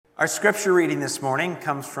Our scripture reading this morning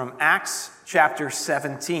comes from Acts chapter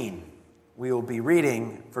 17. We will be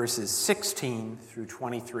reading verses 16 through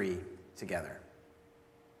 23 together.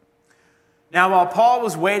 Now, while Paul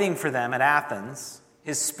was waiting for them at Athens,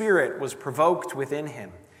 his spirit was provoked within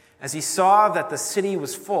him as he saw that the city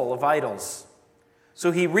was full of idols.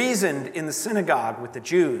 So he reasoned in the synagogue with the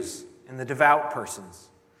Jews and the devout persons,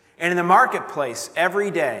 and in the marketplace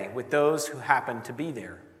every day with those who happened to be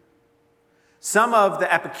there. Some of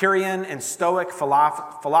the Epicurean and Stoic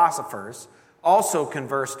philosophers also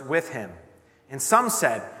conversed with him, and some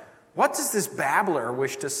said, "What does this babbler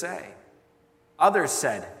wish to say?" Others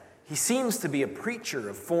said, "He seems to be a preacher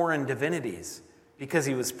of foreign divinities, because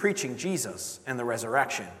he was preaching Jesus and the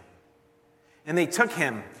resurrection." And they took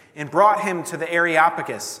him and brought him to the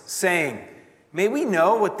Areopagus, saying, "May we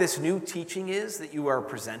know what this new teaching is that you are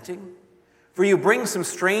presenting? For you bring some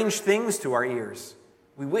strange things to our ears.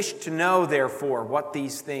 We wish to know, therefore, what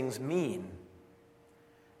these things mean."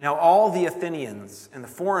 Now all the Athenians and the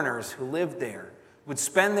foreigners who lived there would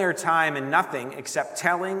spend their time in nothing except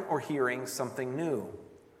telling or hearing something new.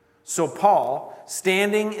 So Paul,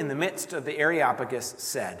 standing in the midst of the Areopagus,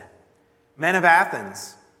 said, "Men of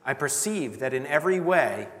Athens, I perceive that in every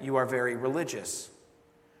way you are very religious.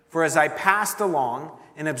 For as I passed along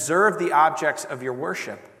and observed the objects of your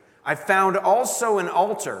worship, I found also an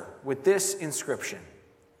altar with this inscription: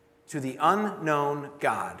 To the unknown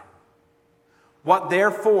God. What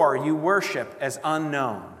therefore you worship as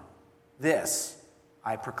unknown, this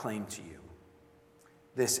I proclaim to you."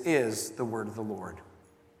 This is the word of the Lord.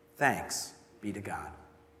 Thanks be to God.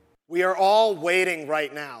 We are all waiting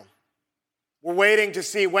right now. We're waiting to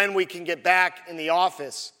see when we can get back in the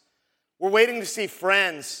office. We're waiting to see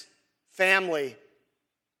friends, family.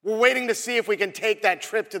 We're waiting to see if we can take that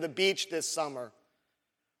trip to the beach this summer.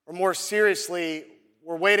 Or more seriously,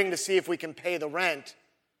 we're waiting to see if we can pay the rent,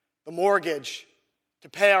 the mortgage, to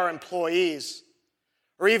pay our employees.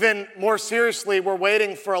 Or even more seriously, we're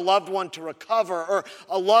waiting for a loved one to recover or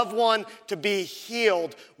a loved one to be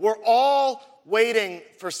healed. We're all waiting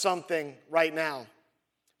for something right now.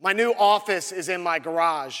 My new office is in my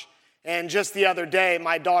garage. And just the other day,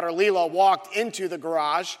 my daughter Leela walked into the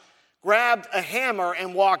garage, grabbed a hammer,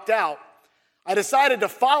 and walked out. I decided to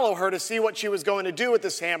follow her to see what she was going to do with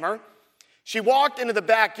this hammer. She walked into the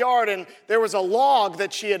backyard, and there was a log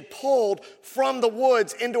that she had pulled from the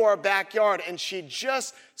woods into our backyard, and she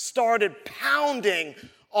just started pounding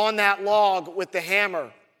on that log with the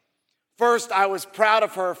hammer. First, I was proud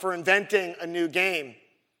of her for inventing a new game.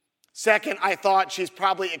 Second, I thought she's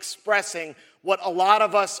probably expressing what a lot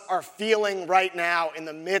of us are feeling right now in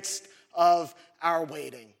the midst of our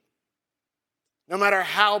waiting. No matter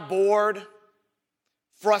how bored,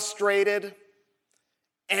 frustrated,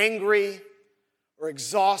 angry, or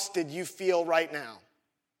exhausted you feel right now,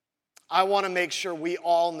 I want to make sure we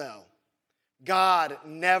all know God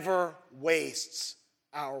never wastes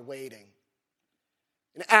our waiting.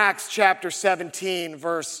 In Acts chapter 17,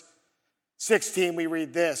 verse 16, we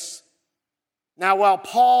read this: "Now while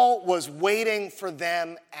Paul was waiting for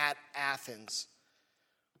them at Athens."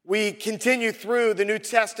 We continue through the New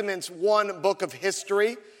Testament's one book of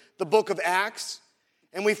history, the book of Acts.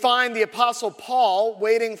 And we find the Apostle Paul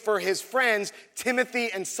waiting for his friends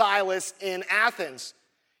Timothy and Silas in Athens.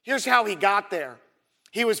 Here's how he got there.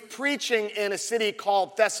 He was preaching in a city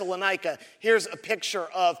called Thessalonica. Here's a picture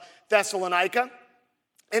of Thessalonica.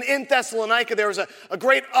 And in Thessalonica, there was a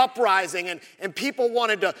great uprising, and people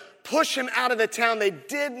wanted to push him out of the town. They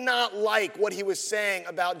did not like what he was saying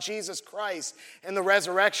about Jesus Christ and the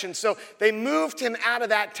resurrection. So they moved him out of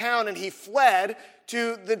that town, and he fled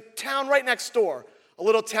to the town right next door, a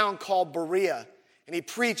little town called Berea. And he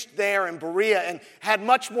preached there in Berea and had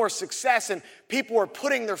much more success. And people were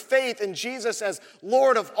putting their faith in Jesus as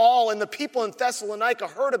Lord of all. And the people in Thessalonica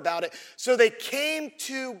heard about it. So they came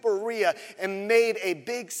to Berea and made a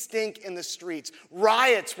big stink in the streets.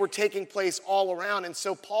 Riots were taking place all around. And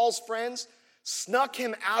so Paul's friends snuck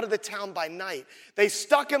him out of the town by night. They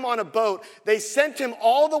stuck him on a boat. They sent him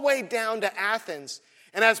all the way down to Athens.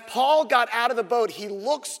 And as Paul got out of the boat, he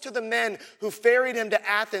looks to the men who ferried him to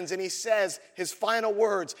Athens, and he says his final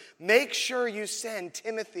words: "Make sure you send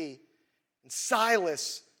Timothy and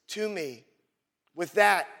Silas to me." With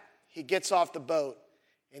that, he gets off the boat,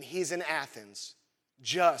 and he's in Athens,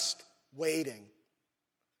 just waiting.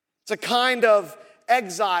 It's a kind of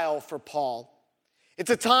exile for Paul. It's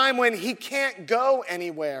a time when he can't go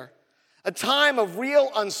anywhere, a time of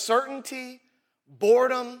real uncertainty,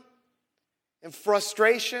 boredom, and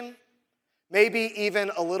frustration, maybe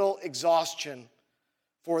even a little exhaustion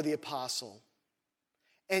for the apostle.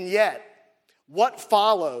 And yet, what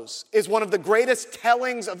follows is one of the greatest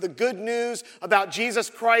tellings of the good news about Jesus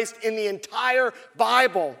Christ in the entire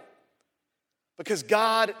Bible, because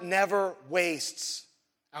God never wastes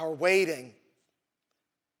our waiting.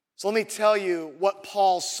 So let me tell you what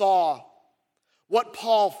Paul saw, what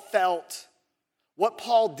Paul felt, what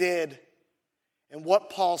Paul did, and what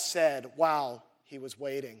Paul said while he was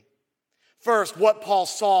waiting. First, what Paul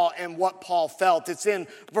saw and what Paul felt. It's in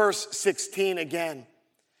verse 16 again.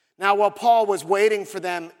 Now, while Paul was waiting for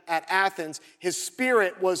them at Athens, his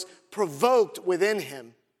spirit was provoked within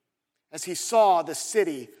him as he saw the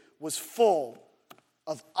city was full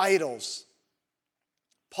of idols.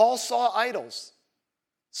 Paul saw idols,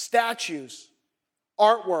 statues,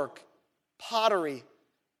 artwork, pottery,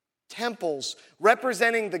 temples,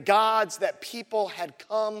 representing the gods that people had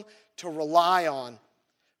come to rely on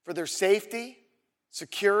for their safety,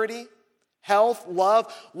 security, health,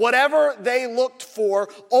 love, whatever they looked for,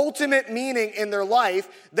 ultimate meaning in their life,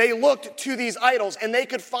 they looked to these idols, and they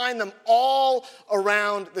could find them all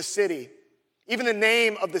around the city. Even the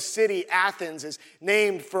name of the city, Athens, is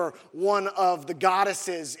named for one of the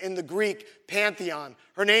goddesses in the Greek pantheon.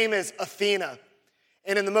 Her name is Athena.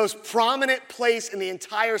 And in the most prominent place in the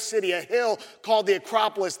entire city, a hill called the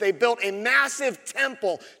Acropolis, they built a massive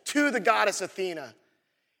temple to the goddess Athena.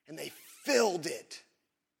 And they filled it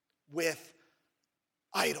with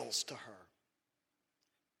idols to her.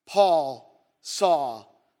 Paul saw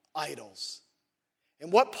idols.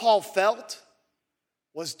 And what Paul felt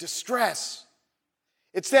was distress.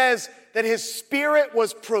 It says that his spirit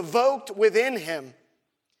was provoked within him.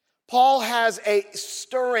 Paul has a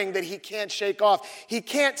stirring that he can't shake off. He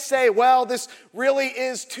can't say, well, this really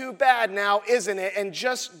is too bad now, isn't it? And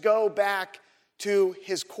just go back to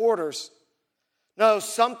his quarters. No,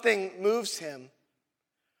 something moves him.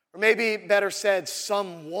 Or maybe better said,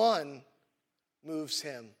 someone moves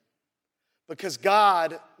him. Because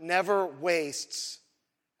God never wastes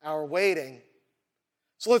our waiting.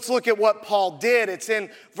 So let's look at what Paul did. It's in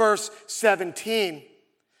verse 17.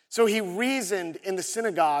 So he reasoned in the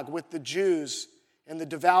synagogue with the Jews and the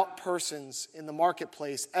devout persons in the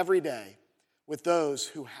marketplace every day with those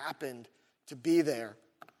who happened to be there.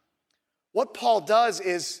 What Paul does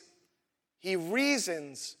is he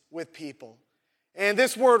reasons with people. And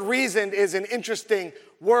this word reasoned is an interesting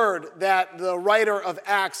word that the writer of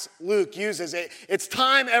Acts, Luke, uses. It's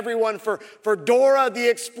time, everyone, for Dora the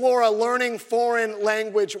Explorer learning foreign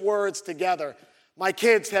language words together. My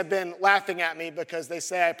kids have been laughing at me because they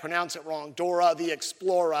say I pronounce it wrong, Dora the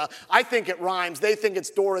Explorer. I think it rhymes. They think it's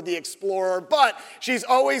Dora the Explorer. But she's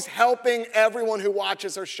always helping everyone who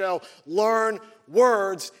watches her show learn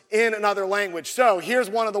words in another language. So here's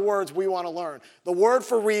one of the words we want to learn. The word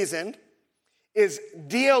for reasoned is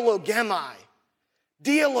dialogemai.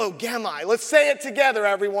 Dialogemai. Let's say it together,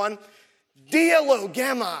 everyone.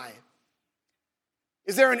 Dialogemai.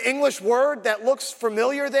 Is there an English word that looks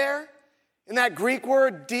familiar there? In that Greek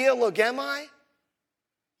word, dialogemai?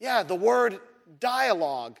 Yeah, the word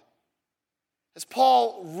dialogue. As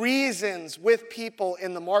Paul reasons with people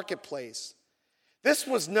in the marketplace, this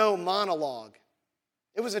was no monologue.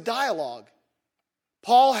 It was a dialogue.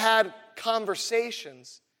 Paul had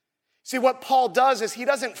conversations. See, what Paul does is he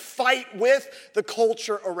doesn't fight with the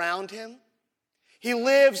culture around him. He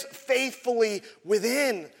lives faithfully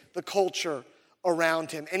within the culture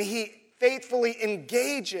around him, and he faithfully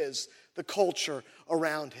engages the culture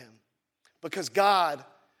around him because God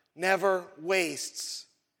never wastes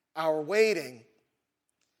our waiting.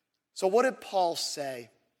 So what did Paul say?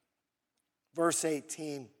 Verse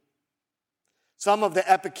 18. Some of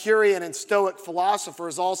the Epicurean and Stoic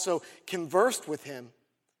philosophers also conversed with him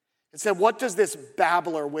and said, what does this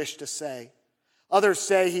babbler wish to say? Others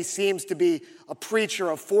say he seems to be a preacher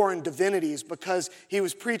of foreign divinities because he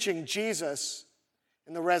was preaching Jesus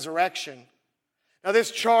and the resurrection. Now,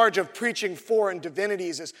 this charge of preaching foreign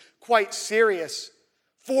divinities is quite serious.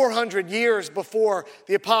 400 years before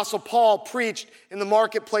the Apostle Paul preached in the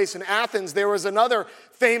marketplace in Athens, there was another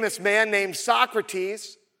famous man named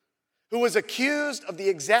Socrates who was accused of the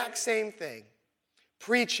exact same thing,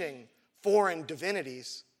 preaching foreign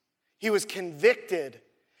divinities. He was convicted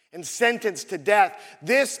and sentenced to death.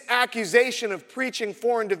 This accusation of preaching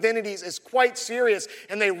foreign divinities is quite serious,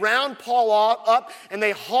 and they round Paul up and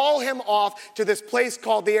they haul him off to this place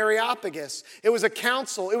called the Areopagus. It was a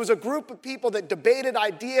council. It was a group of people that debated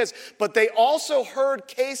ideas, but they also heard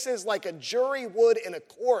cases like a jury would in a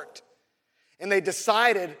court, and they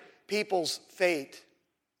decided people's fate.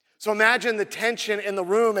 So imagine the tension in the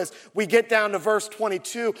room as we get down to verse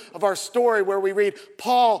 22 of our story where we read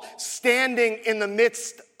Paul standing in the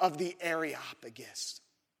midst of the Areopagus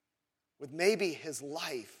with maybe his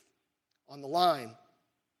life on the line.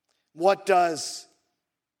 What does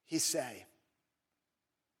he say?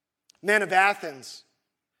 Men of Athens,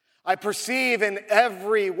 I perceive in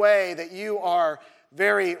every way that you are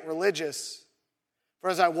very religious. For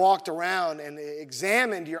as I walked around and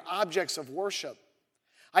examined your objects of worship,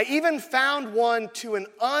 I even found one to an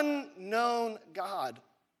unknown God.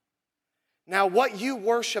 Now what you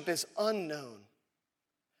worship is unknown.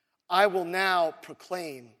 I will now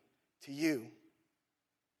proclaim to you.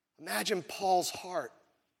 Imagine Paul's heart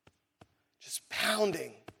just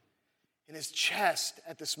pounding in his chest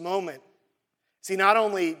at this moment as he not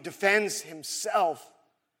only defends himself,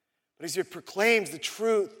 but as he proclaims the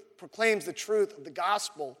truth of the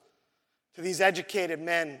gospel to these educated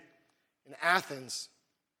men in Athens.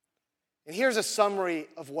 And here's a summary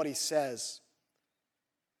of what he says.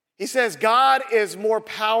 He says, God is more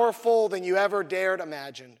powerful than you ever dared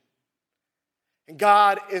imagine. And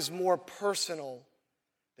God is more personal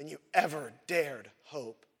than you ever dared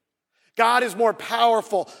hope. God is more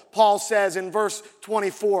powerful, Paul says in verse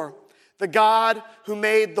 24. The God who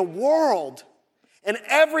made the world and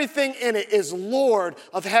everything in it is Lord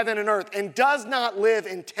of heaven and earth and does not live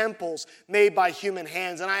in temples made by human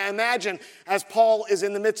hands. And I imagine as Paul is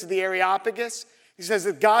in the midst of the Areopagus, he says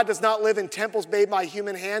that God does not live in temples made by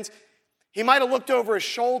human hands. He might have looked over his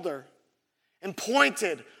shoulder and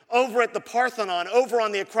pointed over at the Parthenon, over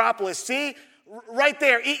on the Acropolis. See, right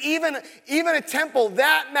there, even a temple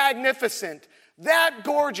that magnificent, that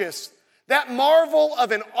gorgeous, that marvel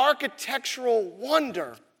of an architectural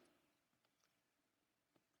wonder,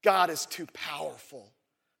 God is too powerful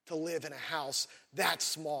to live in a house that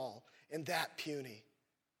small and that puny.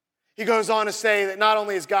 He goes on to say that not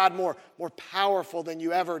only is God more powerful than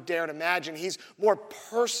you ever dared imagine, he's more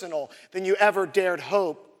personal than you ever dared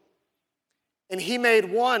hope. And he made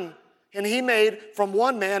from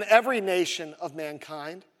one man every nation of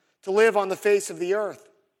mankind to live on the face of the earth,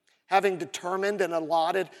 having determined and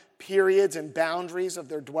allotted periods and boundaries of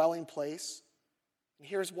their dwelling place. And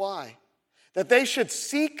here's why. That they should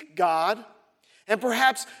seek God and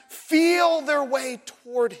perhaps feel their way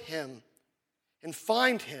toward him and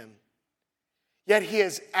find him. Yet he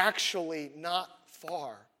is actually not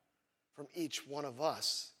far from each one of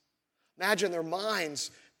us. Imagine their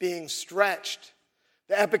minds being stretched.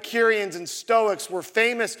 The Epicureans and Stoics were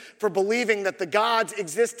famous for believing that the gods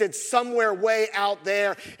existed somewhere way out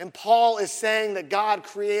there. And Paul is saying that God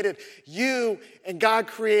created you and God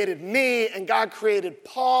created me and God created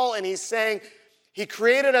Paul. And he's saying he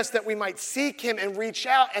created us that we might seek him and reach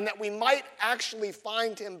out and that we might actually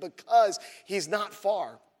find him because he's not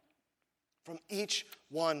far from each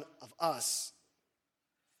one of us.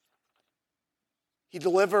 He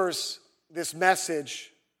delivers this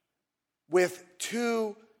message with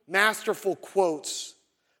two masterful quotes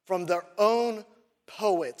from their own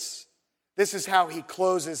poets. This is how he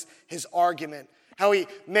closes his argument, how he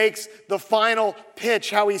makes the final pitch,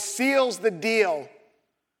 how he seals the deal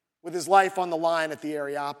with his life on the line at the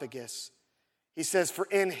Areopagus. He says, for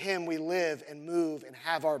in him we live and move and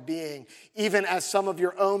have our being, even as some of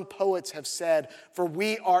your own poets have said, for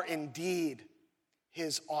we are indeed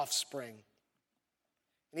his offspring.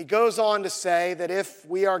 And he goes on to say that if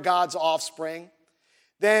we are God's offspring,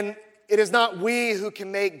 then it is not we who can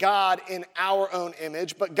make God in our own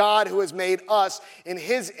image, but God who has made us in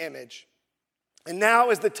his image. And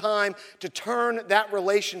now is the time to turn that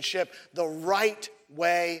relationship the right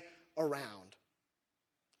way around.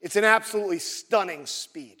 It's an absolutely stunning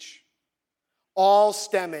speech, all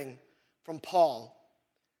stemming from Paul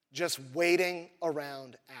just waiting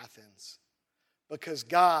around Athens, because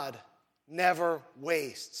God never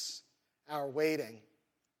wastes our waiting.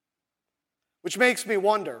 Which makes me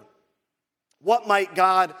wonder, what might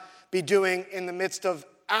God be doing in the midst of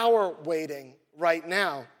our waiting right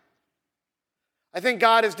now? I think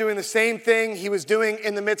God is doing the same thing he was doing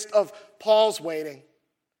in the midst of Paul's waiting.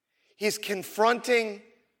 He's confronting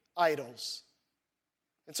idols.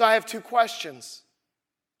 And so I have two questions.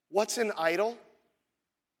 What's an idol?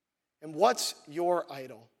 And what's your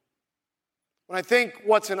idol? When I think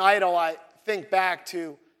what's an idol, I think back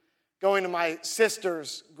to going to my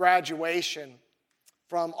sister's graduation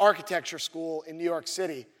from architecture school in New York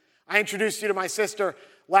City. I introduced you to my sister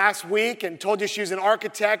last week and told you she was an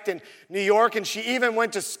architect in New York, and she even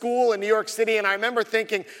went to school in New York City. And I remember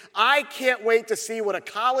thinking, I can't wait to see what a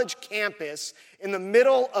college campus in the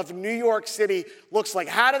middle of New York City looks like.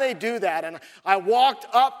 How do they do that? And I walked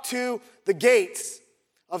up to the gates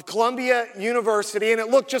of Columbia University, and it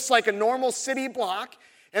looked just like a normal city block.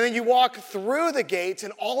 And then you walk through the gates,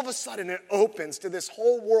 and all of a sudden it opens to this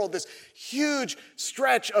whole world, this huge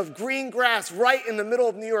stretch of green grass right in the middle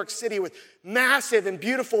of New York City with massive and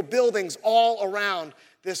beautiful buildings all around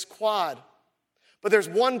this quad. But there's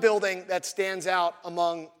one building that stands out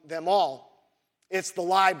among them all. It's the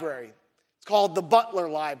library. It's called the Butler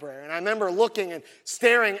Library. And I remember looking and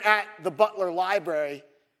staring at the Butler Library,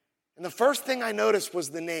 and the first thing I noticed was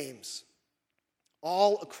the names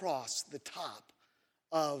all across the top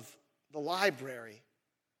of the library.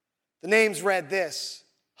 The names read this: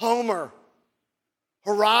 Homer,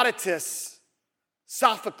 Herodotus,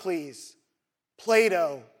 Sophocles,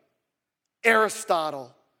 Plato,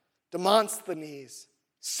 Aristotle, Demosthenes,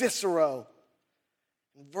 Cicero,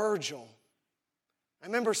 and Virgil. I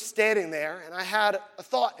remember standing there and I had a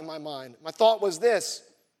thought in my mind. My thought was this: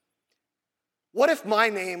 what if my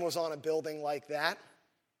name was on a building like that?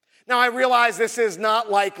 Now I realize this is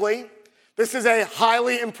not likely. This is a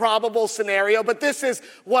highly improbable scenario, but this is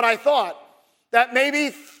what I thought. That maybe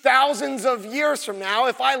thousands of years from now,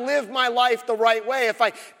 if I lived my life the right way, if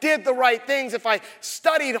I did the right things, if I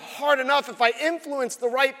studied hard enough, if I influenced the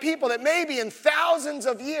right people, that maybe in thousands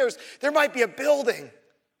of years, there might be a building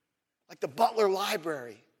like the Butler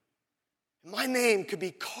Library. And my name could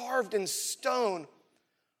be carved in stone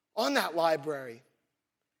on that library.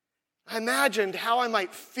 I imagined how I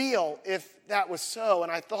might feel if that was so,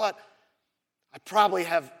 and I thought, I'd probably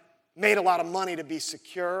have made a lot of money to be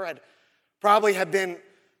secure. I'd probably have been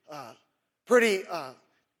pretty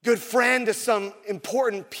good friend to some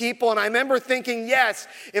important people. And I remember thinking, yes,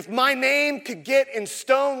 if my name could get in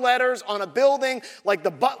stone letters on a building like the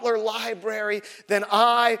Butler Library, then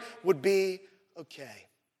I would be okay.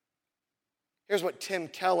 Here's what Tim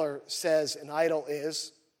Keller says an idol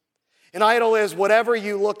is. An idol is whatever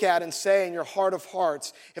you look at and say in your heart of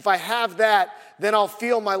hearts. If I have that, then I'll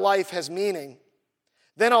feel my life has meaning.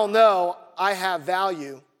 Then I'll know I have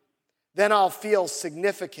value. Then I'll feel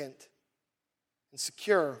significant and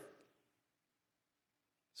secure.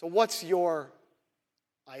 So what's your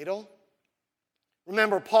idol?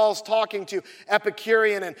 Remember, Paul's talking to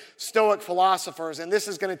Epicurean and Stoic philosophers, and this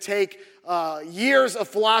is going to take years of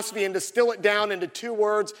philosophy and distill it down into 2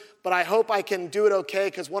 words, but I hope I can do it okay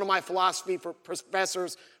because one of my philosophy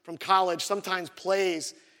professors from college sometimes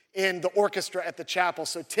plays in the orchestra at the chapel.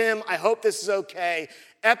 So Tim, I hope this is okay.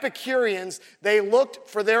 Epicureans, they looked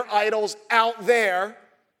for their idols out there.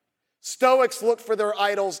 Stoics looked for their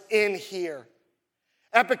idols in here.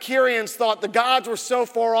 Epicureans thought the gods were so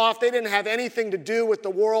far off, they didn't have anything to do with the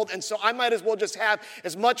world, and so I might as well just have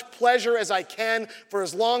as much pleasure as I can for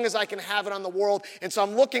as long as I can have it on the world, and so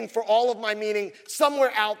I'm looking for all of my meaning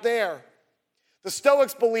somewhere out there. The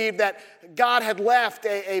Stoics believed that God had left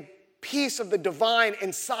a piece of the divine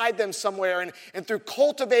inside them somewhere, and through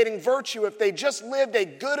cultivating virtue, if they just lived a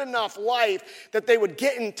good enough life, that they would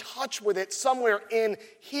get in touch with it somewhere in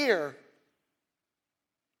here.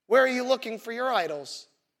 Where are you looking for your idols?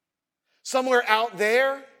 Somewhere out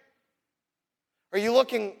there? Are you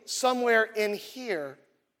looking somewhere in here?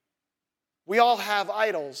 We all have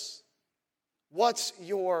idols. What's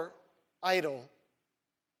your idol?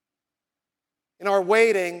 In our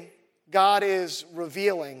waiting, God is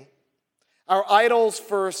revealing. Our idols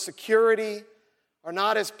for security are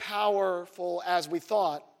not as powerful as we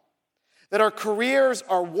thought. That our careers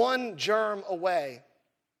are one germ away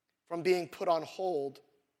from being put on hold.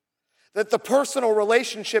 That the personal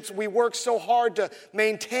relationships we work so hard to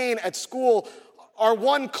maintain at school are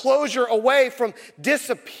one closure away from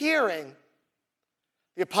disappearing.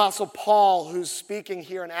 The Apostle Paul, who's speaking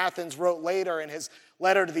here in Athens, wrote later in his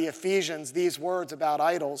letter to the Ephesians these words about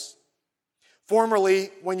idols. Formerly,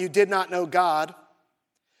 when you did not know God,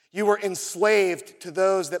 you were enslaved to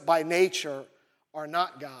those that by nature are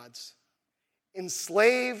not God's.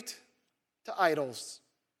 Enslaved to idols.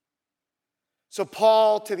 So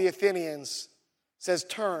Paul to the Athenians says,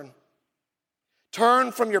 turn.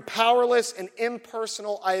 Turn from your powerless and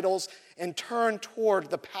impersonal idols and turn toward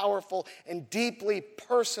the powerful and deeply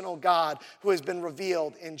personal God who has been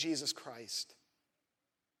revealed in Jesus Christ.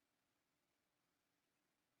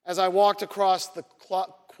 As I walked across the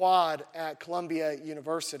quad at Columbia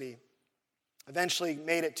University, eventually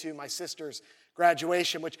made it to my sister's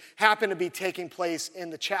graduation, which happened to be taking place in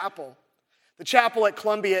the chapel. The chapel at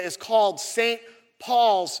Columbia is called St.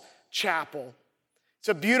 Paul's Chapel. It's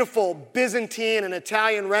a beautiful Byzantine and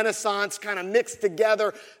Italian Renaissance kind of mixed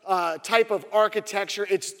together type of architecture.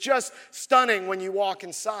 It's just stunning when you walk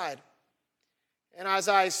inside. And as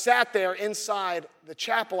I sat there inside the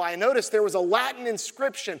chapel, I noticed there was a Latin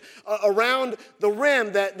inscription around the rim,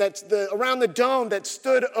 around the dome that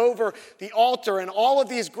stood over the altar. And all of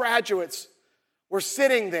these graduates were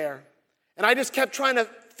sitting there, and I just kept trying to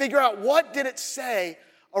figure out what did it say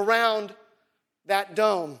around that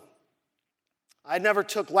dome. I never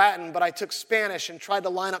took Latin, but I took Spanish and tried to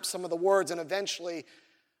line up some of the words, and eventually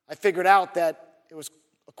I figured out that it was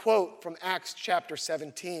a quote from Acts chapter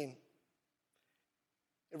 17.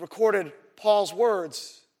 It recorded Paul's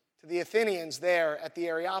words to the Athenians there at the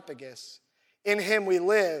Areopagus. In him we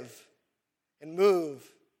live and move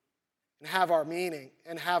and have our meaning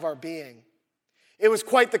and have our being. It was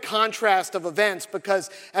quite the contrast of events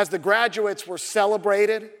because as the graduates were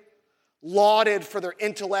celebrated, lauded for their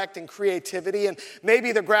intellect and creativity, and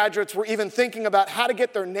maybe the graduates were even thinking about how to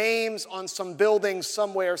get their names on some buildings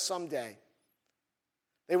somewhere someday,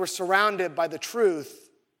 they were surrounded by the truth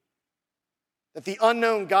that the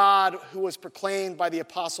unknown God who was proclaimed by the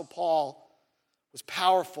Apostle Paul was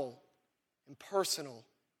powerful and personal.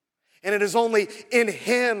 And it is only in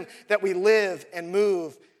him that we live and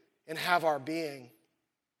move and have our being.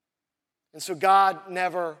 And so God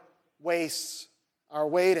never wastes our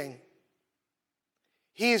waiting.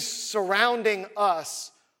 He's surrounding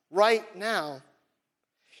us right now.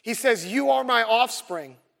 He says, "You are my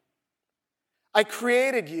offspring. I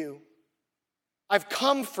created you. I've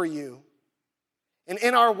come for you." And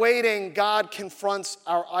in our waiting, God confronts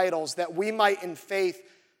our idols that we might in faith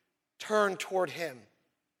turn toward him.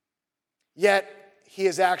 Yet he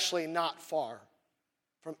is actually not far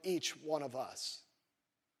from each one of us.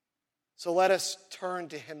 So let us turn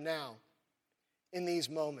to him now in these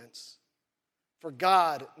moments. For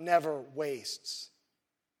God never wastes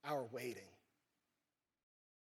our waiting.